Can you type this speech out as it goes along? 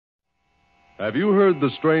Have you heard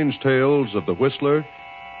the strange tales of the Whistler?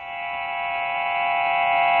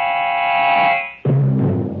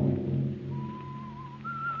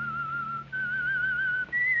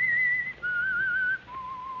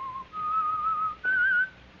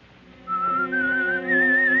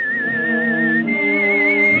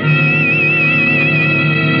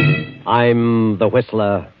 I'm the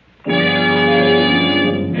Whistler.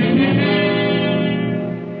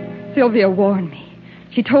 Sylvia warned me.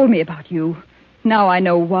 She told me about you. Now I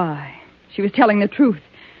know why. She was telling the truth.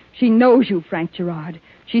 She knows you, Frank Gerard.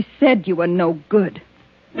 She said you were no good.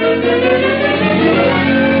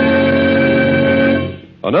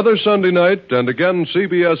 Another Sunday night, and again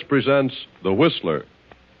CBS presents The Whistler.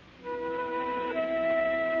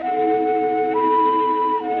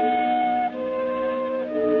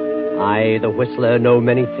 I, the Whistler, know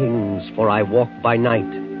many things, for I walk by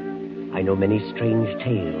night. I know many strange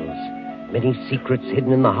tales, many secrets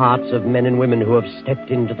hidden in the hearts of men and women who have stepped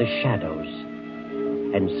into the shadows.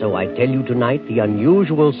 And so I tell you tonight the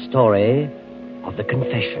unusual story of the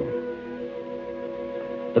confession.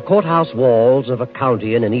 The courthouse walls of a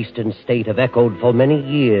county in an eastern state have echoed for many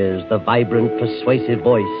years the vibrant, persuasive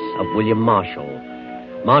voice of William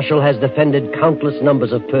Marshall. Marshall has defended countless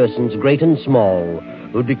numbers of persons, great and small,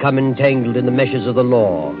 who'd become entangled in the meshes of the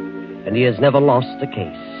law, and he has never lost a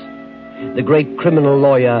case. The great criminal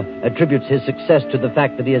lawyer attributes his success to the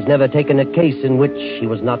fact that he has never taken a case in which he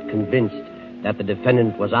was not convinced that the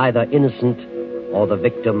defendant was either innocent or the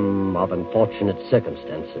victim of unfortunate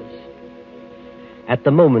circumstances. At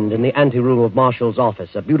the moment, in the anteroom of Marshall's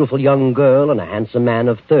office, a beautiful young girl and a handsome man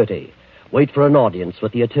of 30 wait for an audience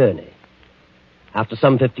with the attorney. After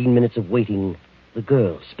some 15 minutes of waiting, the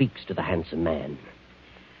girl speaks to the handsome man.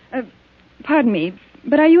 Pardon me,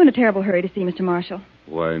 but are you in a terrible hurry to see Mr. Marshall?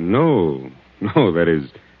 Why, no. No, that is,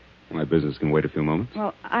 my business can wait a few moments.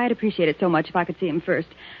 Well, I'd appreciate it so much if I could see him first.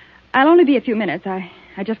 I'll only be a few minutes. I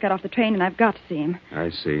just got off the train and I've got to see him. I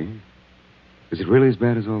see. Is it really as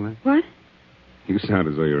bad as all that? What? You sound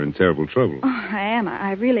as though you're in terrible trouble. Oh, I am.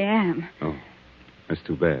 I really am. Oh, that's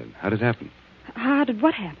too bad. How did it happen? How did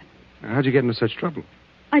what happen? How'd you get into such trouble?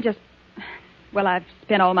 Well, I've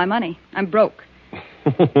spent all my money. I'm broke.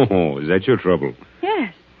 Oh, is that your trouble?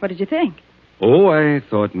 Yes. What did you think? Oh, I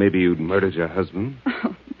thought maybe you'd murdered your husband.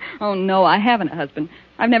 Oh, no, I haven't a husband.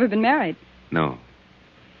 I've never been married. No.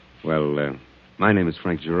 Well, my name is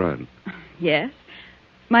Frank Gerard. Yes?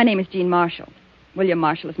 My name is Jean Marshall. William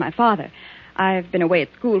Marshall is my father. I've been away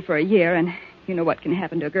at school for a year, and you know what can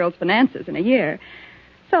happen to a girl's finances in a year.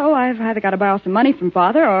 So I've either got to borrow some money from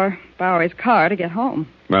Father or borrow his car to get home.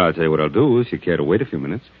 Well, I'll tell you what I'll do if you care to wait a few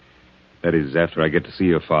minutes. That is, after I get to see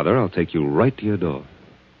your father, I'll take you right to your door.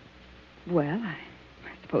 Well, I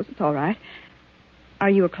suppose it's all right. Are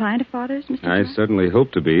you a client of Father's, Mr. I John? certainly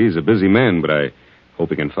hope to be. He's a busy man, but I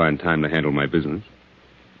hope he can find time to handle my business.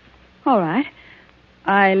 All right.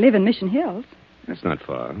 I live in Mission Hills. That's not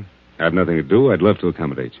far. I have nothing to do. I'd love to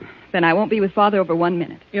accommodate you. Then I won't be with Father over 1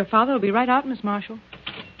 minute. Your father will be right out, Miss Marshall.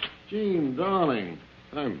 Jean, darling,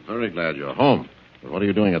 I'm very glad you're home. But what are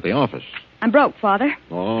you doing at the office? I'm broke, Father.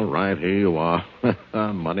 All right, here you are.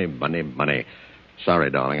 Money, money, money.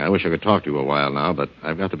 Sorry, darling. I wish I could talk to you a while now, but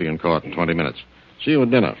I've got to be in court in 20 minutes. See you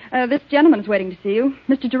at dinner. This gentleman's waiting to see you,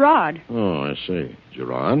 Mr. Gerard. Oh, I see.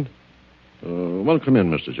 Gerard? Well, come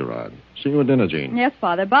in, Mr. Gerard. See you at dinner, Jean. Yes,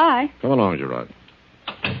 Father. Bye. Come along, Gerard.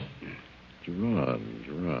 Gerard.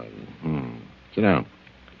 Sit down.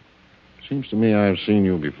 Seems to me I've seen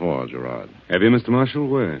you before, Gerard. Have you, Mr. Marshall?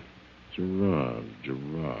 Where? Gerard.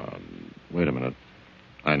 Wait a minute.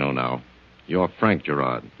 I know now. You're Frank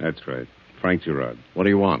Gerard. That's right. Frank Gerard. What do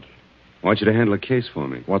you want? I want you to handle a case for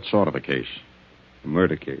me. What sort of a case? A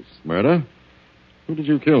murder case. Murder? Who did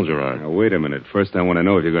you kill, Gerard? Now, wait a minute. First, I want to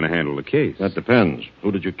know if you're going to handle the case. That depends.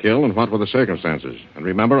 Who did you kill and what were the circumstances? And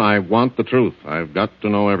remember, I want the truth. I've got to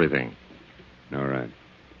know everything. All right.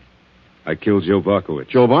 I killed Joe Barkowitz.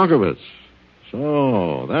 Joe Barkowitz?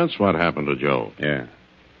 So, that's what happened to Joe. Yeah.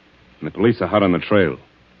 And the police are hot on the trail.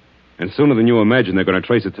 And sooner than you imagine, they're going to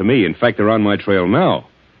trace it to me. In fact, they're on my trail now.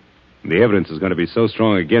 And the evidence is going to be so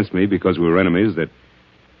strong against me because we were enemies that,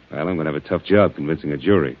 well, I'm going to have a tough job convincing a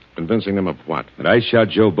jury. Convincing them of what? That I shot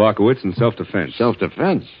Joe Barkowitz in self-defense.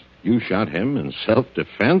 Self-defense? You shot him in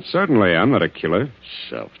self-defense? Certainly, I'm not a killer.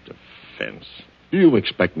 Self-defense. Do you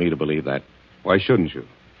expect me to believe that? Why shouldn't you?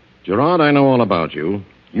 Gerard, I know all about you.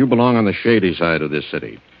 You belong on the shady side of this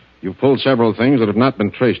city. You've pulled several things that have not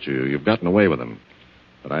been traced to you. You've gotten away with them.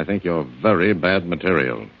 But I think you're very bad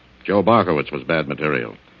material. Joe Barkowitz was bad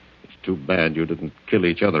material. It's too bad you didn't kill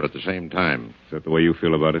each other at the same time. Is that the way you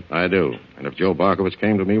feel about it? I do. And if Joe Barkowitz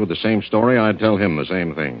came to me with the same story, I'd tell him the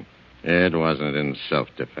same thing. It wasn't in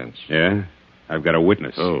self-defense. Yeah? I've got a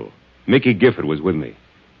witness. Oh. Mickey Gifford was with me.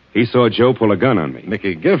 He saw Joe pull a gun on me.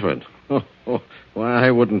 Mickey Gifford? Why,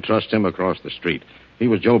 I wouldn't trust him across the street. He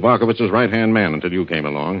was Joe Barkowitz's right-hand man until you came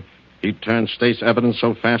along. He'd turn state's evidence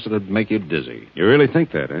so fast it'd make you dizzy. You really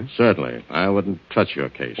think that, eh? Certainly. I wouldn't touch your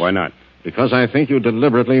case. Why not? Because I think you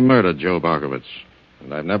deliberately murdered Joe Barkowitz.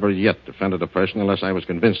 And I've never yet defended a person unless I was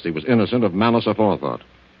convinced he was innocent of malice aforethought.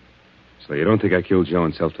 So you don't think I killed Joe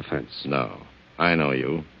in self-defense? No. I know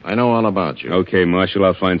you. I know all about you. Okay, Marshal,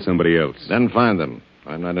 I'll find somebody else. Then find them.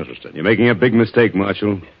 I'm not interested. You're making a big mistake,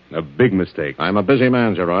 Marshal. A big mistake. I'm a busy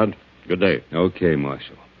man, Gerard. Good day. Okay,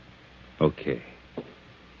 Marshal. Okay.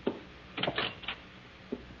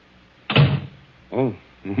 Oh,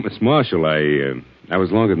 Miss Marshall, I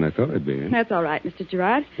was longer than I thought I'd be. That's all right, Mr.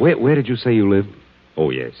 Gerard. Where did you say you live? Oh,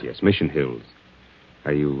 yes, Mission Hills.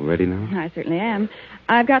 Are you ready now? I certainly am.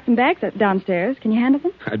 I've got some bags downstairs. Can you handle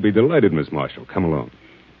them? I'd be delighted, Miss Marshall. Come along.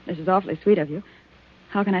 This is awfully sweet of you.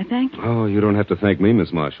 How can I thank you? Oh, you don't have to thank me,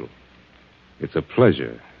 Miss Marshall. It's a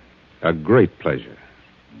pleasure. A great pleasure.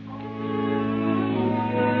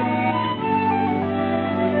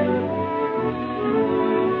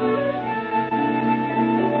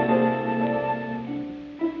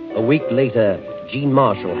 A week later, Jean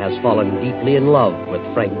Marshall has fallen deeply in love with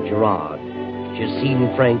Frank Gerard. She has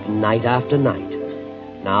seen Frank night after night.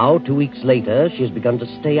 Now, 2 weeks later, she has begun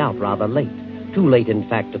to stay out rather late. Too late, in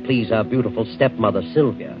fact, to please her beautiful stepmother,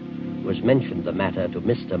 Sylvia, who has mentioned the matter to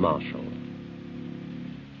Mr. Marshall.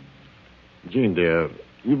 Jean, dear,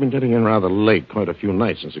 you've been getting in rather late quite a few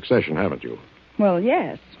nights in succession, haven't you? Well,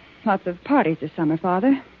 yes. Lots of parties this summer,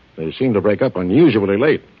 Father. They seem to break up unusually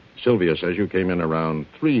late. Sylvia says you came in around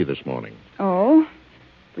 3 this morning. Oh?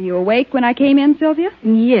 Were you awake when I came in, Sylvia?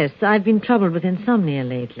 Yes, I've been troubled with insomnia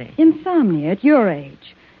lately. Insomnia at your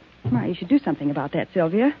age. Why, you should do something about that,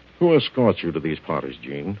 Sylvia. Who escorts you to these parties,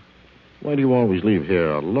 Jean? Why do you always leave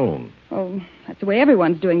here alone? Oh, that's the way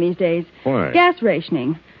everyone's doing these days. Why? Gas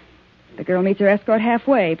rationing. The girl meets her escort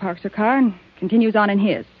halfway, parks her car, and continues on in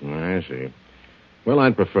his. I see. Well,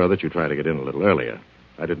 I'd prefer that you try to get in a little earlier.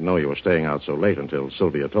 I didn't know you were staying out so late until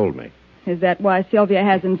Sylvia told me. Is that why Sylvia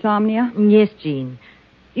has insomnia? Yes, Jean.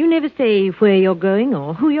 You never say where you're going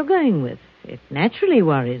or who you're going with. It naturally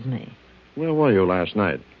worries me. Where were you last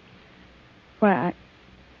night? Why,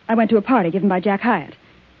 I went to a party given by Jack Hyatt.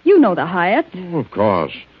 You know the Hyatts. Oh, of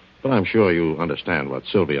course. But I'm sure you understand what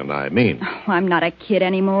Sylvia and I mean. Oh, I'm not a kid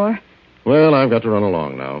anymore. Well, I've got to run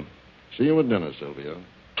along now. See you at dinner, Sylvia.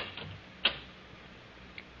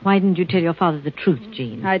 Why didn't you tell your father the truth,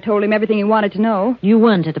 Jean? I told him everything he wanted to know. You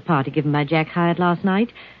weren't at a party given by Jack Hyatt last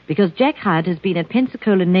night because Jack Hyatt has been at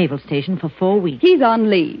Pensacola Naval Station for 4 weeks. He's on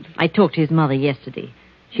leave. I talked to his mother yesterday.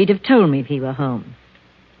 She'd have told me if he were home.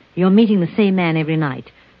 You're meeting the same man every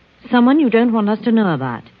night. Someone you don't want us to know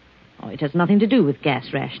about. Oh, it has nothing to do with gas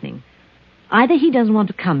rationing. Either he doesn't want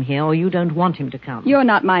to come here or you don't want him to come. You're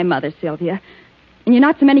not my mother, Sylvia. And you're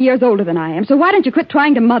not so many years older than I am, so why don't you quit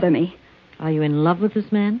trying to mother me? Are you in love with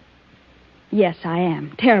this man? Yes, I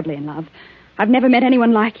am. Terribly in love. I've never met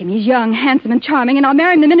anyone like him. He's young, handsome, and charming, and I'll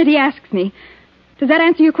marry him the minute he asks me. Does that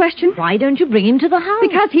answer your question? Why don't you bring him to the house?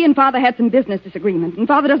 Because he and Father had some business disagreement, and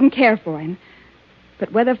Father doesn't care for him.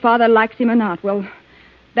 But whether Father likes him or not, well,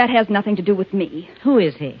 that has nothing to do with me. Who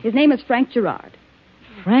is he? His name is Frank Gerard.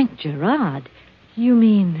 Frank Gerard? You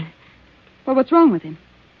mean... Well, what's wrong with him?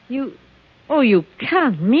 You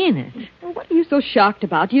can't mean it. Well, what are you so shocked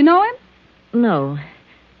about? Do you know him? No.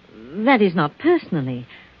 That is not personally.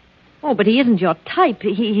 Oh, but he isn't your type.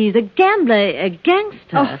 He's a gambler, a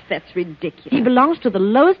gangster. Oh, that's ridiculous. He belongs to the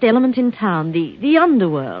lowest element in town, the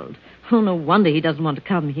underworld. Oh, no wonder he doesn't want to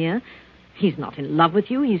come here. He's not in love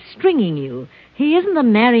with you. He's stringing you. He isn't the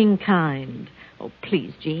marrying kind. Oh,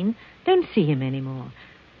 please, Jean, don't see him anymore.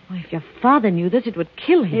 Oh, if your father knew this, it would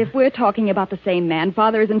kill him. If we're talking about the same man,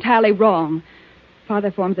 Father is entirely wrong.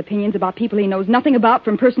 Father forms opinions about people he knows nothing about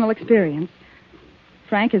from personal experience.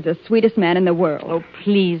 Frank is the sweetest man in the world. Oh,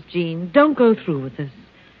 please, Jean, don't go through with this.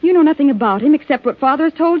 You know nothing about him except what Father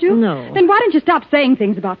has told you? No. Then why don't you stop saying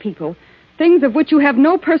things about people? Things of which you have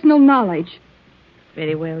no personal knowledge.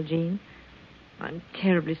 Very well, Jean. I'm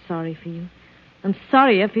terribly sorry for you. I'm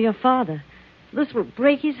sorrier for your father. This will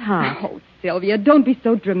break his heart. Oh, Sylvia, don't be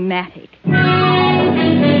so dramatic.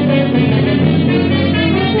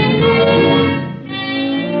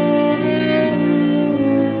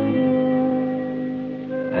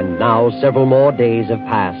 And now several more days have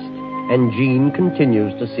passed, and Jean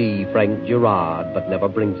continues to see Frank Gerard, but never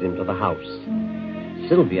brings him to the house.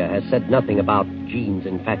 Sylvia has said nothing about Jean's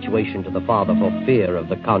infatuation to the father for fear of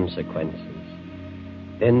the consequences.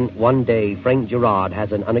 Then one day, Frank Gerard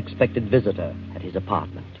has an unexpected visitor at his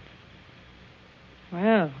apartment.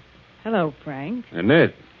 Well, hello, Frank.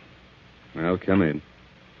 Annette. Well, come in.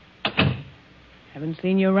 Haven't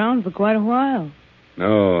seen you around for quite a while.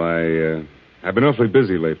 No, I've been awfully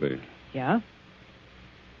busy lately. Yeah?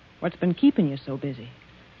 What's been keeping you so busy?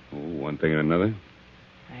 Oh, one thing and another.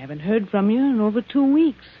 I haven't heard from you in over 2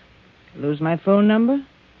 weeks. Lose my phone number?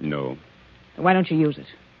 No. Why don't you use it?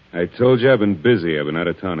 I told you I've been busy. I've been out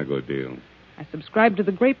of town a good deal. I subscribe to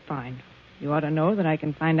the Grapevine. You ought to know that I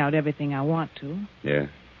can find out everything I want to. Yeah?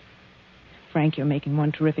 Frank, you're making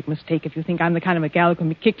one terrific mistake if you think I'm the kind of a gal who can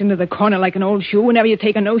be kicked into the corner like an old shoe whenever you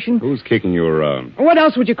take a notion. Who's kicking you around? What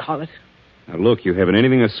else would you call it? Now, look, you haven't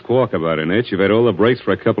anything to squawk about, Annette. You've had all the breaks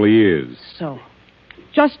for a couple of years. So,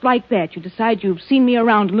 just like that, you decide you've seen me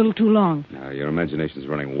around a little too long. Now, your imagination's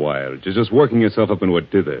running wild. You're just working yourself up into a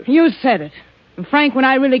dither. You said it. And Frank, when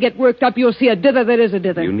I really get worked up, you'll see a dither that is a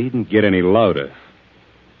dither. You needn't get any louder.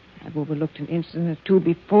 I've overlooked an incident or two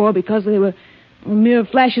before because they were mere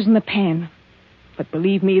flashes in the pan. But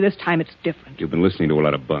believe me, this time it's different. You've been listening to a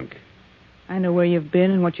lot of bunk. I know where you've been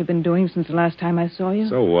and what you've been doing since the last time I saw you.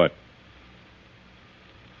 So what?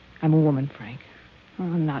 I'm a woman, Frank. Oh,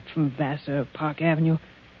 not from Vassar or Park Avenue.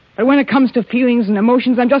 But when it comes to feelings and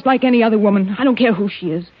emotions, I'm just like any other woman. I don't care who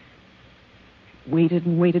she is. Waited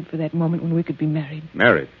and waited for that moment when we could be married.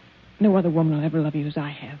 Married? No other woman will ever love you as I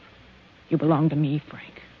have. You belong to me,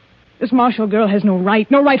 Frank. This Marshall girl has no right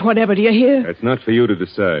whatever, do you hear? That's not for you to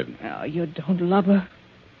decide. Oh, you don't love her.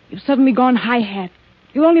 You've suddenly gone high-hat.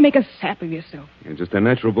 You'll only make a sap of yourself. You're just a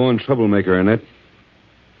natural-born troublemaker, Annette.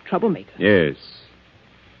 Troublemaker? Yes.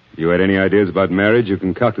 If you had any ideas about marriage, you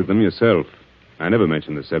concocted them yourself. I never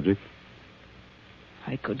mentioned the subject.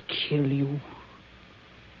 I could kill you.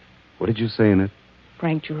 What did you say, Annette?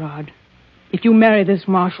 Frank Gerard, if you marry this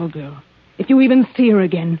Marshall girl, if you even see her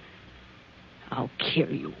again, I'll kill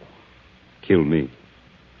you. Kill me?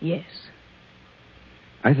 Yes.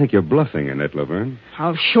 I think you're bluffing, Annette Laverne.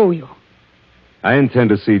 I'll show you. I intend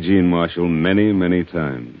to see Jean Marshall many, many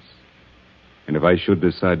times. And if I should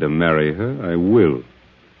decide to marry her, I will.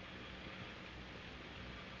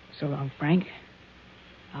 So long, Frank.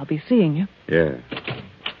 I'll be seeing you. Yeah.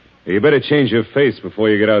 You better change your face before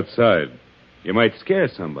you get outside. You might scare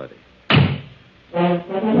somebody.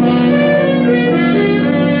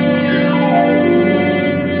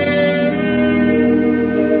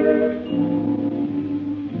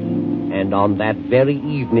 And on that very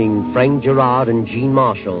evening, Frank Gerard and Jean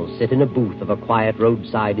Marshall sit in a booth of a quiet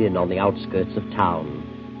roadside inn on the outskirts of town.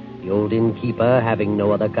 The old innkeeper, having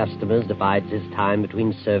no other customers, divides his time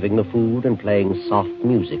between serving the food and playing soft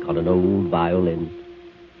music on an old violin.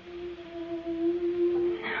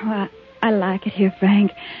 Oh, I like it here,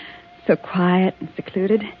 Frank. So quiet and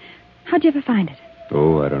secluded. How'd you ever find it?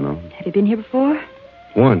 Oh, I don't know. Have you been here before?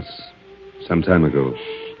 Once. Some time ago.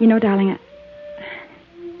 You know, darling,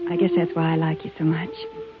 I guess that's why I like you so much.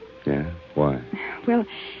 Yeah? Why? Well,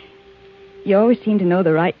 you always seem to know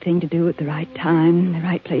the right thing to do at the right time, the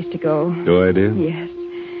right place to go. Do I, dear? Yes.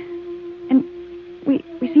 And we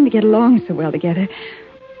seem to get along so well together.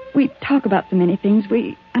 We talk about so many things.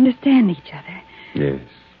 We understand each other. Yes.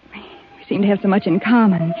 We seem to have so much in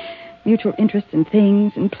common. Mutual interest in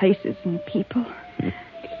things and places and people.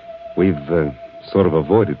 We've sort of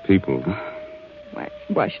avoided people.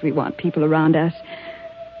 Why should we want people around us?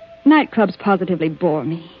 Nightclubs positively bore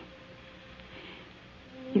me.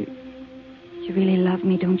 You really love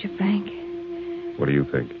me, don't you, Frank? What do you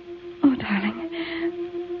think? Oh,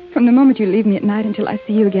 darling. From the moment you leave me at night until I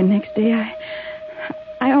see you again next day,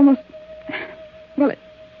 I almost... Well, it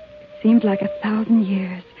seems like 1,000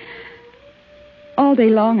 years. All day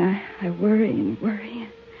long, I worry and worry.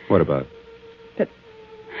 What about? That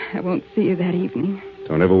I won't see you that evening.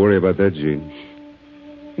 Don't ever worry about that, Jean.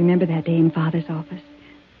 Remember that day in Father's office?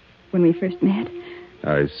 When we first met?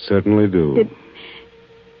 I certainly do.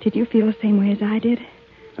 Did you feel the same way as I did?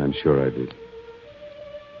 I'm sure I did.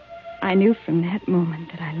 I knew from that moment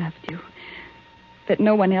that I loved you. That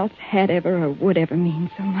no one else had ever or would ever mean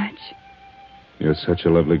so much. You're such a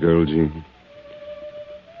lovely girl, Jean.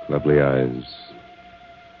 Lovely eyes.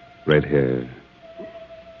 Red hair.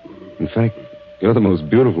 In fact, you're the most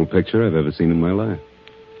beautiful picture I've ever seen in my life.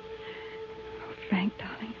 Oh, Frank,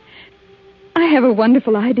 darling. I have a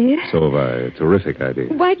wonderful idea. So have I. A terrific idea.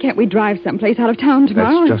 Why can't we drive someplace out of town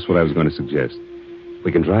tomorrow? That's just what I was going to suggest.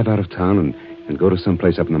 We can drive out of town and go to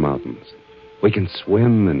someplace up in the mountains. We can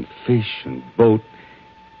swim and fish and boat.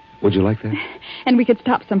 Would you like that? And we could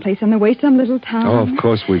stop someplace on the way, some little town. Oh, of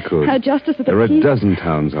course we could. Justice of the There are peace. a dozen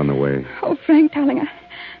towns on the way. Oh, Frank, darling,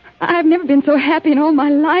 I've never been so happy in all my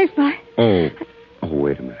life. Oh, Oh,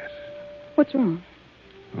 wait a minute. What's wrong?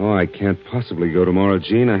 Oh, I can't possibly go tomorrow,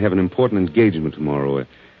 Jean. I have an important engagement tomorrow.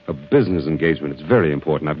 A business engagement. It's very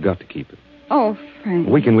important. I've got to keep it. Oh, Frank.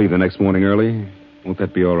 We can leave the next morning early. Won't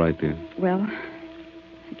that be all right, dear? Well,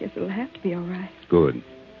 I guess it'll have to be all right. Good.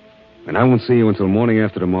 And I won't see you until morning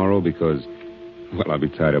after tomorrow because, well, I'll be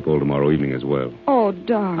tied up all tomorrow evening as well. Oh,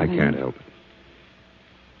 darling. I can't help it.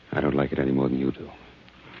 I don't like it any more than you do.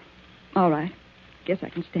 All right. Guess I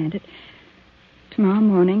can stand it. Tomorrow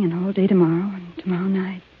morning and all day tomorrow and tomorrow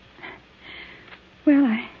night. Well,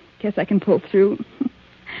 I guess I can pull through.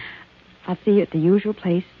 I'll see you at the usual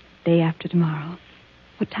place day after tomorrow.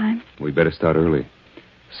 What time? We better start early.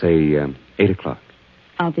 Say 8 o'clock.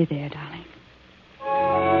 I'll be there, darling.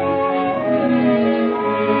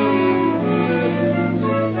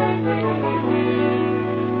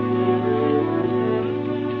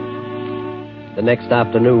 The next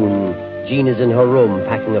afternoon, Jean is in her room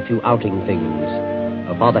packing a few outing things.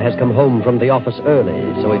 Her father has come home from the office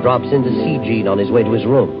early, so he drops in to see Jean on his way to his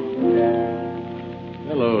room.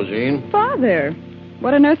 Hello, Jean. Father,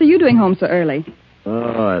 what on earth are you doing home so early?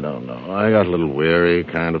 Oh, I don't know. I got a little weary,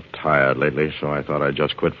 kind of tired lately, so I thought I'd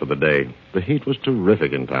just quit for the day. The heat was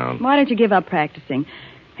terrific in town. Why don't you give up practicing?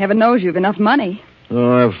 Heaven knows you've enough money.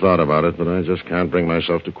 Oh, I've thought about it, but I just can't bring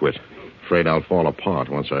myself to quit. Afraid I'll fall apart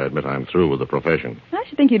once I admit I'm through with the profession. I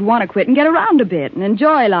should think you'd want to quit and get around a bit and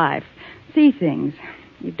enjoy life. See things.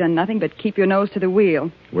 You've done nothing but keep your nose to the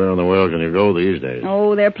wheel. Where in the world can you go these days?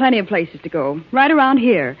 Oh, there are plenty of places to go. Right around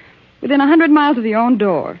here. Within 100 miles of your own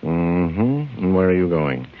door. Mm-hmm. And where are you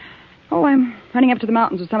going? Oh, I'm running up to the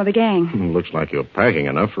mountains with some of the gang. Looks like you're packing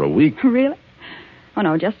enough for a week. Really? Oh,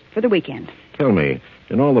 no, just for the weekend. Tell me,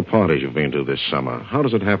 in all the parties you've been to this summer, how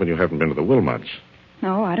does it happen you haven't been to the Wilmots?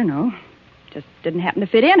 Oh, I don't know. Just didn't happen to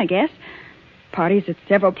fit in, I guess. Parties at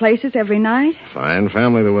several places every night. Fine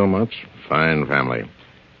family, the Wilmots. Fine family.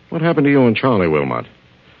 What happened to you and Charlie Wilmot?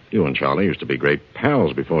 You and Charlie used to be great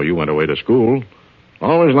pals before you went away to school.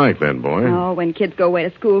 Always like that boy. Oh, when kids go away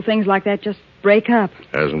to school, things like that just break up.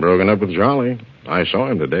 Hasn't broken up with Charlie. I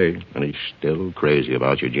saw him today, and he's still crazy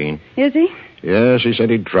about you, Jean. Is he? Yes, he said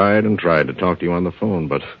he'd tried and tried to talk to you on the phone,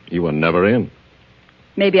 but you were never in.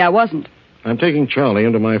 Maybe I wasn't. I'm taking Charlie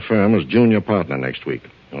into my firm as junior partner next week.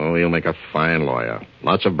 Oh, he'll make a fine lawyer.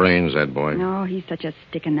 Lots of brains, that boy. No, he's such a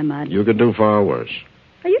stick in the mud. You could do far worse.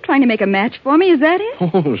 Are you trying to make a match for me? Is that it?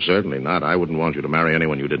 Oh, certainly not. I wouldn't want you to marry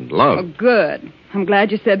anyone you didn't love. Oh, good. I'm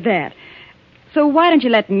glad you said that. So why don't you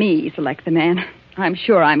let me select the man? I'm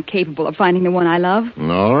sure I'm capable of finding the one I love.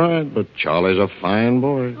 All right, but Charlie's a fine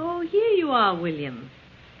boy. Oh, here you are, William.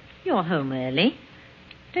 You're home early.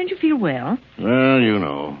 Don't you feel well? Well, you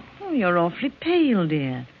know. Oh, you're awfully pale,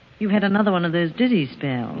 dear. You've had another one of those dizzy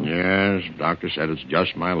spells. Yes, doctor said it's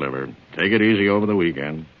just my liver. Take it easy over the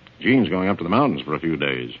weekend. Jean's going up to the mountains for a few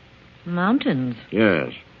days. Mountains?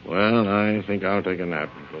 Yes. Well, I think I'll take a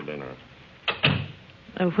nap until dinner.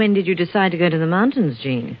 When did you decide to go to the mountains,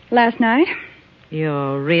 Jean? Last night.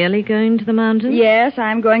 You're really going to the mountains? Yes,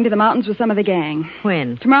 I'm going to the mountains with some of the gang.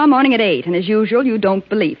 When? Tomorrow morning at 8, and as usual, you don't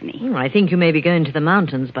believe me. Oh, I think you may be going to the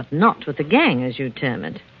mountains, but not with the gang, as you term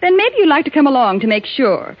it. Then maybe you'd like to come along to make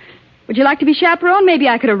sure. Would you like to be chaperone? Maybe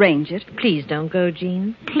I could arrange it. Please don't go,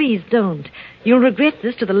 Jean. Please don't. You'll regret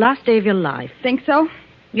this to the last day of your life. Think so?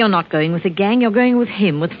 You're not going with the gang. You're going with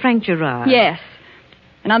him, with Frank Gerard. Yes.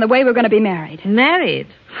 And on the way, we're going to be married. Married?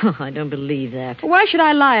 Oh, I don't believe that. Why should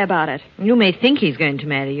I lie about it? You may think he's going to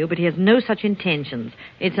marry you, but he has no such intentions.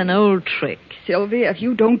 It's an old trick. Sylvia, if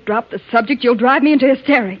you don't drop the subject, you'll drive me into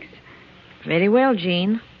hysterics. Very well,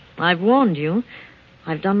 Jean. I've warned you.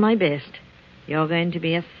 I've done my best. You're going to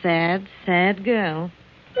be a sad, sad girl.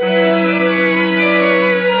 The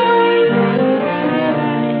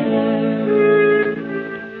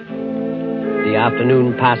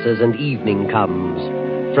afternoon passes and evening comes.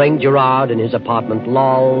 Frank Gerard in his apartment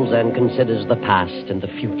lolls and considers the past and the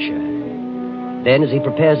future. Then, as he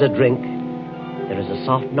prepares a drink, there is a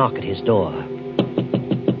soft knock at his door.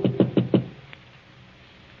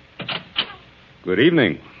 Good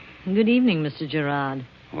evening. Good evening, Mr. Gerard.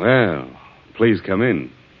 Well, please come in.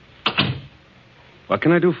 What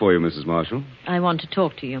can I do for you, Mrs. Marshall? I want to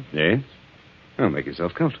talk to you. Yes? Oh, make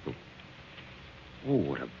yourself comfortable. Oh,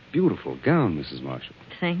 what a beautiful gown, Mrs. Marshall.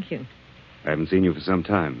 Thank you. I haven't seen you for some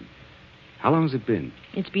time. How long has it been?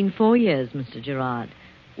 It's been 4 years, Mr. Gerard.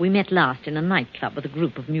 We met last in a nightclub with a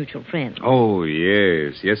group of mutual friends. Oh,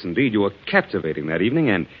 yes. Yes, indeed. You were captivating that evening,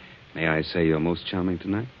 and may I say you're most charming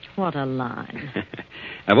tonight? What a line.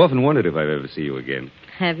 I've often wondered if I'd ever see you again.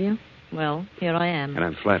 Have you? Well, here I am. And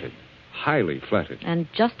I'm flattered. Highly flattered. And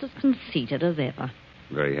just as conceited as ever.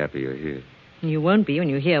 Very happy you're here. You won't be when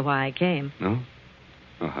you hear why I came. No?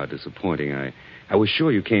 Oh, how disappointing. I was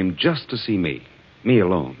sure you came just to see me. Me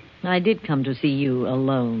alone. I did come to see you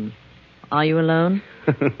alone. Are you alone?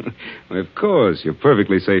 Well, of course. You're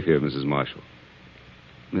perfectly safe here, Mrs. Marshall.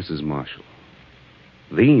 Mrs. Marshall.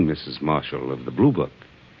 The Mrs. Marshall of the Blue Book.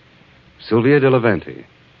 Sylvia de Levante.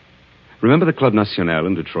 Remember the Club National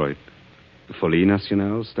in Detroit? The Folie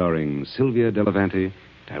Nationale, starring Sylvia de Levante,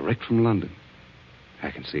 direct from London.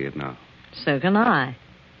 I can see it now. So can I.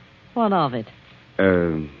 What of it?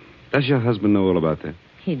 Does your husband know all about that?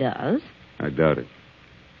 He does. I doubt it.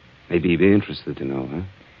 Maybe he'd be interested to know, huh?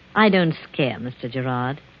 I don't scare, Mr.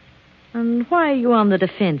 Gerard. And why are you on the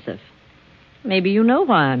defensive? Maybe you know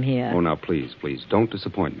why I'm here. Oh, now, please, don't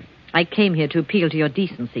disappoint me. I came here to appeal to your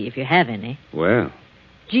decency, if you have any. Well?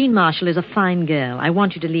 Jean Marshall is a fine girl. I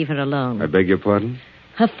want you to leave her alone. I beg your pardon?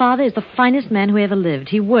 Her father is the finest man who ever lived.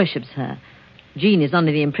 He worships her. Jean is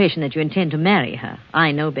under the impression that you intend to marry her.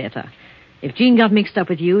 I know better. If Jean got mixed up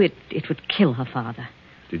with you, it would kill her father.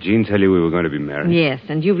 Did Jean tell you we were going to be married? Yes,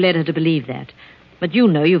 and you've led her to believe that. But you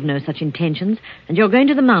know you've no such intentions, and you're going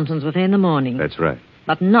to the mountains with her in the morning. That's right.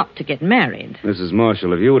 But not to get married. Mrs.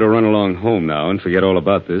 Marshall, if you were to run along home now and forget all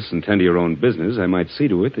about this and tend to your own business, I might see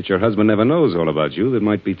to it that your husband never knows all about you that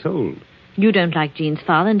might be told. You don't like Jean's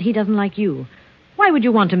father, and he doesn't like you. Why would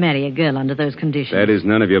you want to marry a girl under those conditions? That is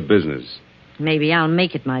none of your business. Maybe I'll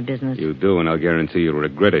make it my business. You do, and I'll guarantee you'll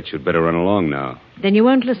regret it. You'd better run along now. Then you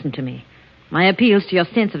won't listen to me. My appeals to your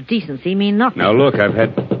sense of decency mean nothing. Now, look, I've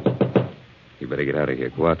had... You better get out of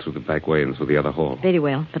here. Go out through the back way and through the other hall. Very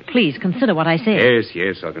well, but please consider what I say.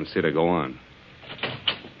 Yes, I'll consider. Go on.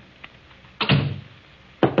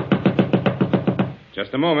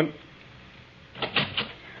 Just a moment.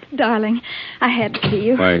 Darling, I had to see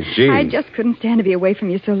you. Why, Jean. I just couldn't stand to be away from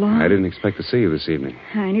you so long. I didn't expect to see you this evening.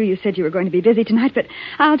 I knew you said you were going to be busy tonight, but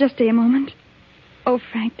I'll just stay a moment. Oh,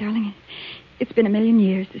 Frank, darling, it's been 1,000,000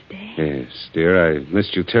 years this day. Yes, dear, I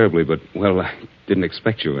missed you terribly, but, well, I didn't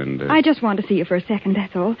expect you, and... I just wanted to see you for a second,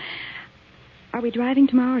 that's all. Are we driving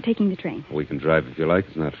tomorrow or taking the train? We can drive if you like.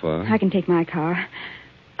 It's not far. I can take my car.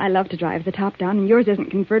 I love to drive the top down, and yours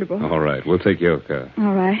isn't convertible. All right, we'll take your car.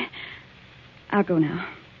 All right. I'll go now.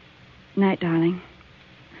 Night, darling.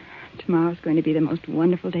 Tomorrow's going to be the most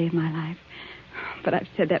wonderful day of my life. But I've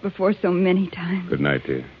said that before so many times. Good night,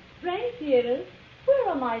 dear. Frank, dearest, where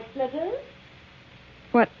are my slippers?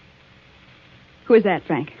 What? Who is that,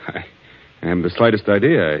 Frank? I haven't the slightest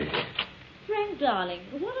idea. Frank, darling,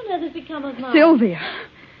 what on earth has become of my... Sylvia.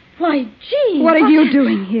 Why, Jean. What are you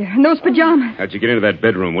doing here in those pajamas? How'd you get into that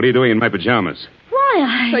bedroom? What are you doing in my pajamas?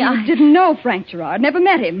 Why, So you didn't know Frank Gerard, never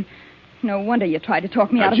met him. No wonder you tried to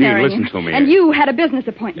talk me Now, out of Jean, marrying listen him. to me. And you had a business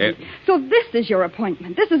appointment. So this is your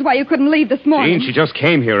appointment. This is why you couldn't leave this morning. Jean, she just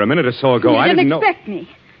came here a minute or so ago. You I didn't know... expect me.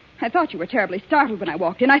 I thought you were terribly startled when I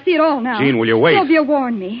walked in. I see it all now. Jean, will you wait? Sylvia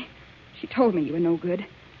warned me. She told me you were no good.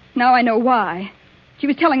 Now I know why. She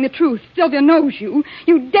was telling the truth. Sylvia knows you.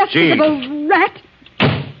 You despicable rat.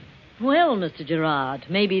 Well, Mr. Gerard,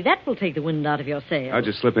 maybe that will take the wind out of your sails. I'll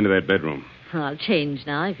just slip into that bedroom. I'll change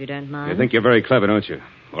now, if you don't mind. You think you're very clever, don't you?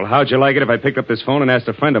 Well, how'd you like it if I picked up this phone and asked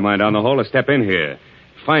a friend of mine down the hall to step in here?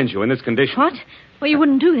 Find you in this condition. What? Well, you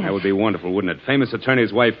wouldn't do that. That would be wonderful, wouldn't it? Famous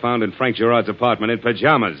attorney's wife found in Frank Gerard's apartment in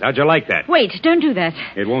pajamas. How'd you like that? Wait, don't do that.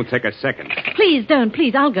 It won't take a second. Please don't.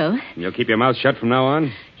 Please, I'll go. And you'll keep your mouth shut from now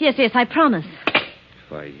on? Yes, I promise.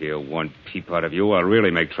 If I hear one peep out of you, I'll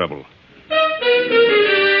really make trouble.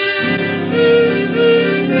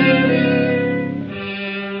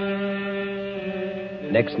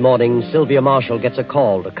 Next morning, Sylvia Marshall gets a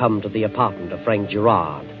call to come to the apartment of Frank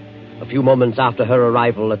Gerard. A few moments after her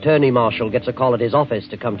arrival, Attorney Marshall gets a call at his office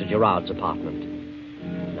to come to Gerard's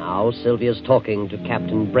apartment. Now, Sylvia's talking to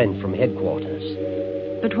Captain Brent from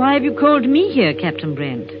headquarters. But why have you called me here, Captain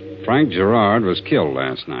Brent? Frank Gerard was killed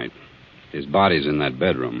last night. His body's in that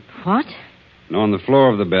bedroom. What? And on the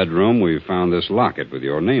floor of the bedroom, we found this locket with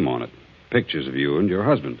your name on it. Pictures of you and your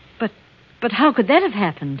husband. But how could that have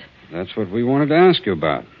happened? That's what we wanted to ask you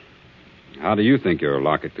about. How do you think your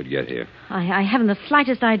locket could get here? I haven't the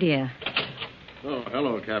slightest idea. Oh,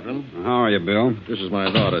 hello, Captain. How are you, Bill? This is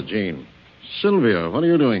my daughter, Jean. Sylvia, what are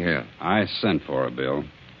you doing here? I sent for her, Bill.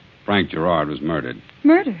 Frank Gerard was murdered.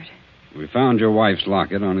 Murdered? We found your wife's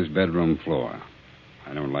locket on his bedroom floor.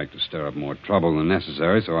 I don't like to stir up more trouble than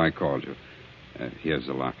necessary, so I called you. Here's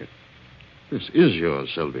the locket. This is yours,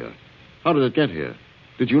 Sylvia. How did it get here?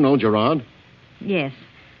 Did you know Gerard? Yes.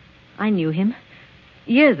 I knew him.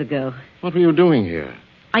 Years ago. What were you doing here?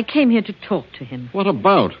 I came here to talk to him. What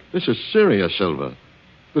about? This is serious, Sylvia.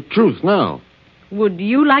 The truth now. Would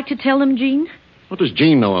you like to tell them, Jean? What does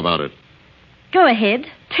Jean know about it? Go ahead.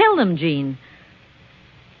 Tell them, Jean.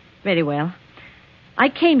 Very well. I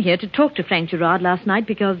came here to talk to Frank Gerard last night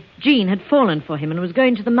because Jean had fallen for him and was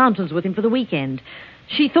going to the mountains with him for the weekend.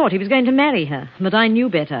 She thought he was going to marry her, but I knew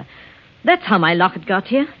better. That's how my locket got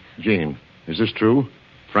here. Jean, is this true?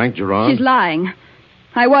 Frank Gerard? She's lying.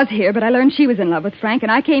 I was here, but I learned she was in love with Frank,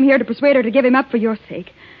 and I came here to persuade her to give him up for your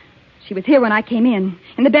sake. She was here when I came in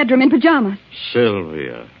the bedroom in pajamas.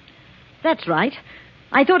 Sylvia. That's right.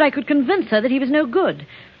 I thought I could convince her that he was no good.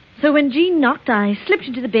 So when Jean knocked, I slipped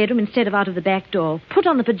into the bedroom instead of out of the back door, put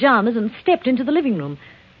on the pajamas, and stepped into the living room.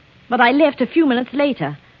 But I left a few minutes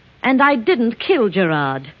later, and I didn't kill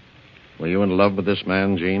Gerard. Were you in love with this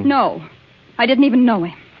man, Jean? No. I didn't even know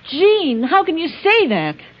him. Jean, how can you say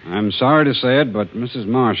that? I'm sorry to say it, but Mrs.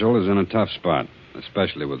 Marshall is in a tough spot,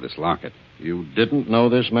 especially with this locket. You didn't know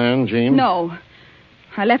this man, Jean? No.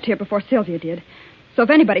 I left here before Sylvia did. So if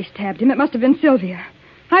anybody stabbed him, it must have been Sylvia.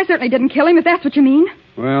 I certainly didn't kill him, if that's what you mean.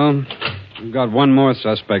 Well, we've got one more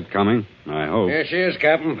suspect coming, I hope. Here she is,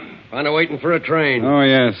 Captain. Find her waiting for a train. Oh,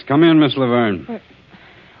 yes. Come in, Miss Laverne.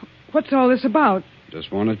 What's all this about?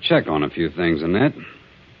 Just want to check on a few things, Annette.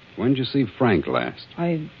 When did you see Frank last?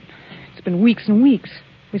 It's been weeks and weeks.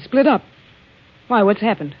 We split up. Why, what's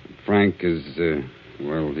happened? Frank is,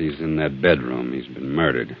 he's in that bedroom. He's been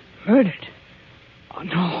murdered. Murdered? Oh,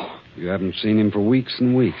 no. You haven't seen him for weeks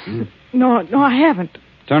and weeks, huh? No, I haven't.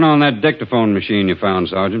 Turn on that dictaphone machine you found,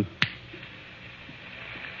 Sergeant.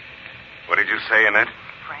 What did you say, Annette?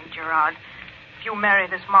 Frank Gerard, if you marry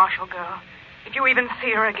this Marshall girl, if you even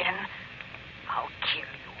see her again, I'll kill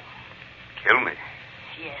you. Kill me?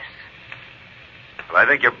 Yes. Well, I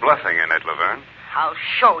think you're bluffing, Annette Laverne. I'll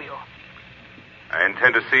show you. I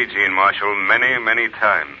intend to see Jean Marshall many, many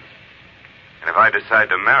times. And if I decide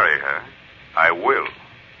to marry her, I will.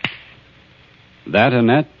 That,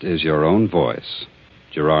 Annette, is your own voice.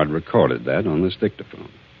 Gerard recorded that on this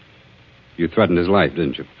dictaphone. You threatened his life,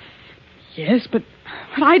 didn't you? Yes, but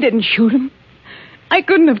I didn't shoot him. I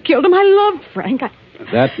couldn't have killed him. I loved Frank.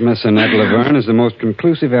 That, Miss Annette Laverne, is the most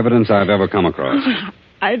conclusive evidence I've ever come across.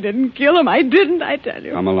 I didn't kill him. I didn't, I tell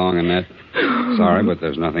you. Come along, Annette. Sorry, but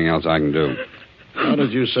there's nothing else I can do. How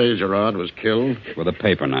did you say Gerard was killed? With a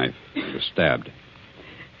paper knife. He was stabbed.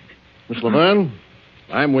 Miss Laverne,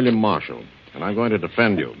 I'm William Marshall, and I'm going to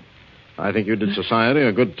defend you. I think you did society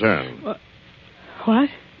a good turn. What?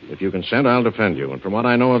 If you consent, I'll defend you. And from what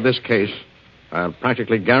I know of this case, I'll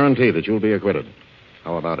practically guarantee that you'll be acquitted.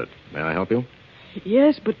 How about it? May I help you?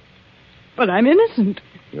 Yes, but I'm innocent.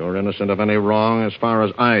 You're innocent of any wrong as far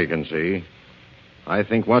as I can see. I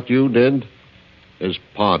think what you did is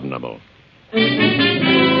pardonable. Yes,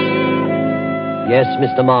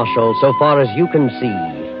 Mr. Marshall, so far as you can see,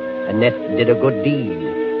 Annette did a good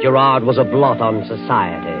deed. Gerard was a blot on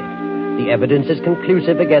society. The evidence is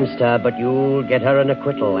conclusive against her, but you'll get her an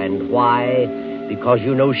acquittal. And why? Because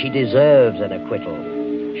you know she deserves an acquittal.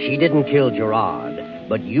 She didn't kill Gerard,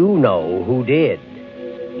 but you know who did.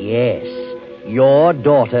 Yes, your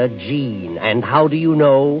daughter, Jean. And how do you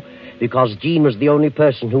know? Because Jean was the only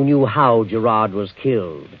person who knew how Gerard was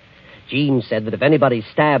killed. Jean said that if anybody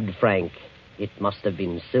stabbed Frank, it must have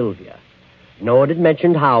been Sylvia. No one had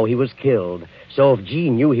mentioned how he was killed, so if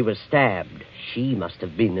Jean knew he was stabbed, she must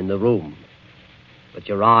have been in the room. But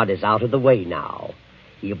Gerard is out of the way now.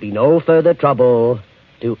 He'll be no further trouble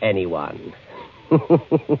to anyone.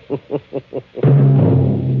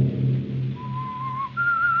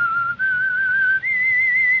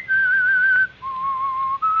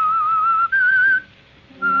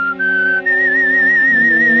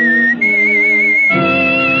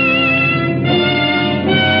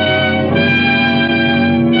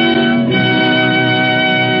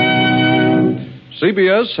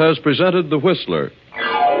 CBS has presented The Whistler.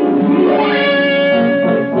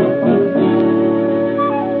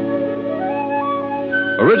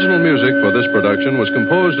 Original music for this production was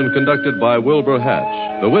composed and conducted by Wilbur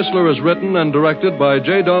Hatch. The Whistler is written and directed by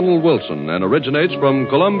J. Donald Wilson and originates from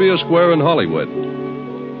Columbia Square in Hollywood.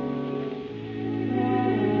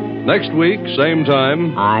 Next week, same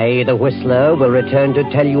time, I, the Whistler, will return to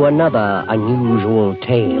tell you another unusual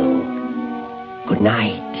tale. Good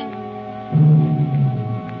night.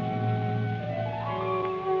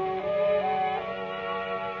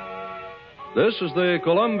 This is the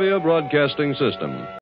Columbia Broadcasting System.